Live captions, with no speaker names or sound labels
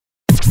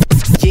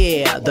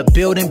Yeah, the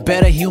Building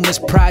Better Humans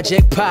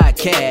Project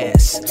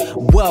podcast.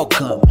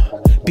 Welcome.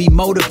 Be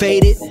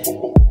motivated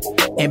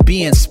and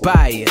be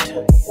inspired.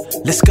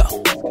 Let's go.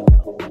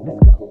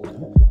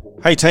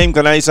 Hey team,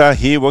 Glenn Azar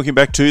here. Welcome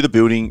back to the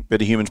Building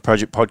Better Humans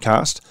Project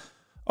podcast.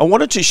 I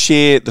wanted to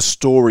share the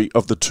story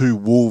of the two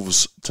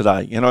wolves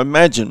today. And I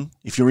imagine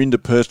if you're into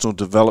personal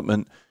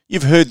development,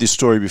 you've heard this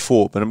story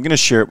before, but I'm going to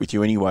share it with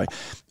you anyway.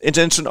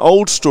 It's an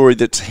old story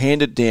that's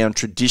handed down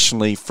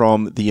traditionally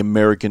from the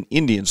American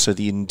Indians, so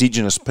the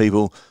indigenous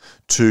people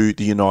to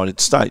the United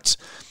States.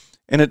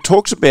 And it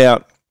talks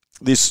about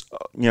this,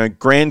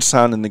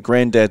 grandson and the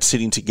granddad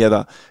sitting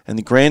together, and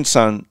the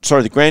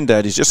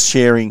granddad is just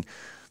sharing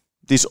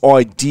this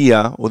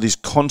idea or this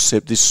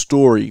concept, this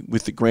story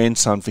with the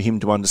grandson for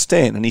him to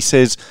understand. And he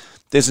says,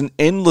 there's an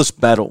endless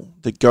battle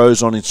that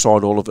goes on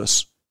inside all of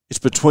us. It's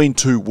between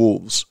two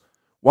wolves.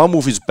 One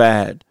wolf is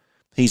bad.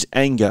 He's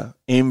anger,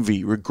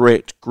 envy,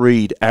 regret,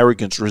 greed,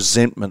 arrogance,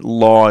 resentment,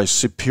 lies,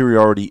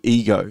 superiority,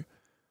 ego.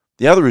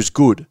 The other is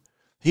good.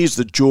 He is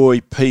the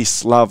joy,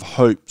 peace, love,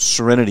 hope,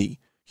 serenity,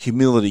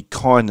 humility,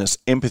 kindness,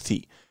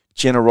 empathy,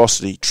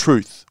 generosity,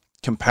 truth,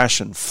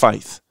 compassion,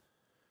 faith.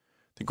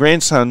 The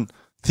grandson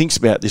thinks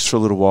about this for a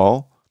little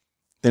while.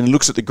 Then he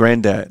looks at the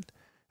granddad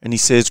and he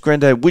says,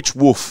 "Granddad, which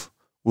wolf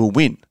will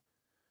win?"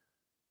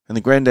 And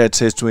the granddad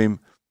says to him,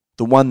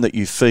 "The one that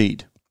you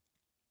feed."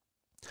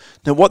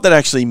 Now, what that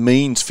actually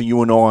means for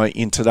you and I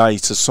in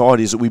today's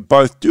society is that we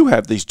both do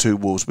have these two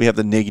wolves. We have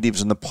the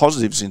negatives and the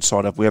positives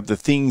inside of. We have the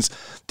things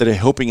that are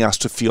helping us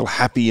to feel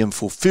happy and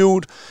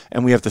fulfilled,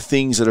 and we have the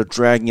things that are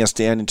dragging us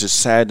down into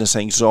sadness,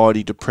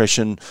 anxiety,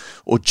 depression,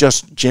 or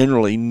just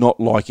generally not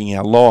liking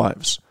our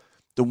lives.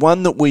 The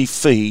one that we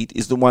feed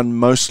is the one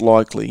most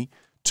likely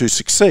to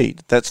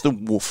succeed. That's the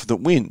wolf that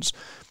wins.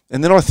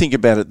 And then I think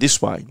about it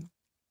this way.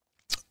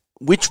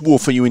 Which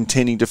wolf are you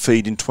intending to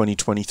feed in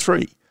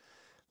 2023?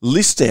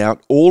 List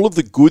out all of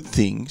the good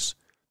things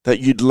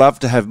that you'd love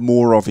to have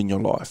more of in your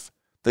life,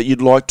 that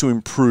you'd like to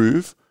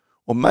improve,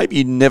 or maybe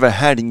you never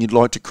had and you'd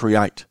like to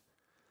create.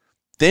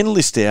 Then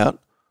list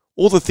out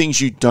all the things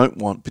you don't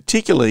want,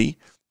 particularly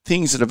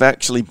things that have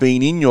actually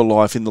been in your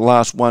life in the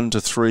last 1 to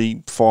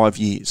 3, 5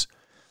 years.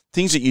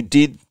 Things that you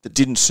did that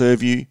didn't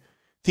serve you,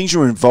 things you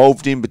were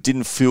involved in but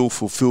didn't feel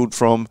fulfilled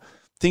from,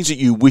 things that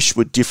you wish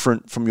were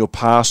different from your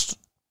past.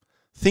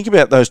 Think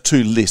about those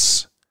two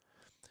lists.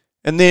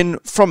 And then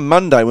from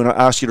Monday, when I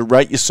ask you to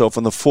rate yourself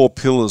on the 4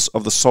 pillars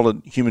of the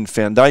solid human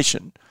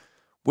foundation,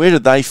 where do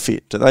they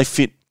fit? Do they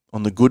fit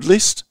on the good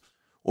list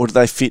or do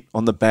they fit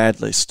on the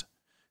bad list?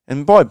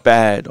 And by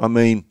bad, I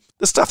mean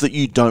the stuff that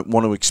you don't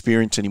want to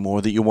experience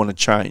anymore, that you want to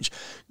change.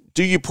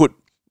 Do you put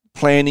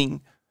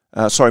mindset,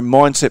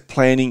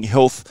 planning,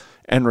 health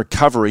and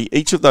recovery,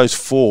 each of those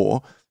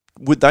 4,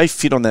 would they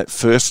fit on that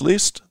first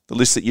list, the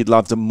list that you'd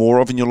love to more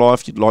of in your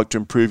life, you'd like to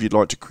improve, you'd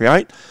like to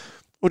create?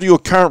 Or do your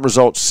current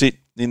results sit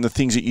in the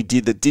things that you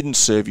did that didn't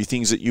serve you,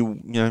 things that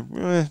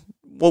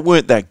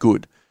weren't that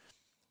good?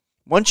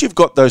 Once you've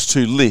got those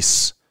two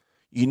lists,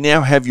 you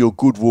now have your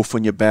good wolf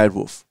and your bad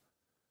wolf.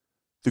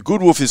 The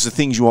good wolf is the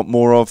things you want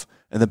more of,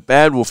 and the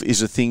bad wolf is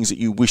the things that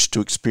you wish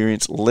to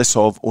experience less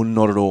of or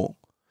not at all.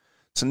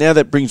 So now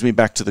that brings me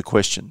back to the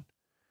question.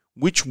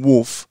 Which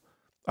wolf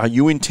are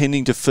you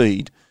intending to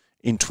feed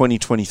in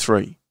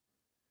 2023?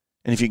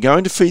 And if you're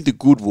going to feed the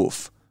good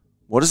wolf,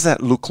 what does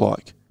that look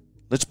like?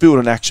 Let's build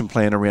an action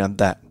plan around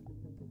that.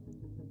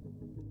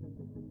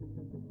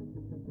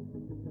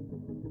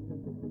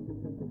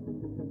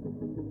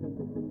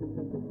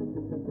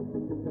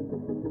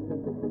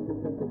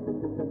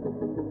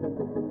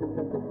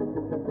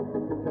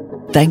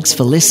 Thanks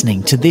for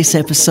listening to this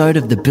episode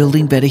of the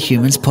Building Better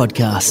Humans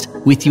podcast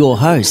with your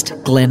host,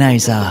 Glenn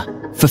Azar.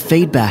 For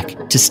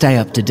feedback, to stay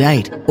up to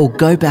date, or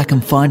go back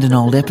and find an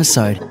old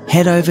episode,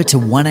 head over to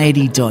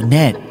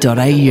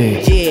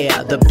 180.net.au.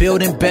 Yeah, the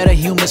Building Better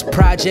Humans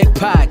Project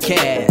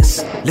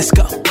podcast. Let's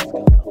go.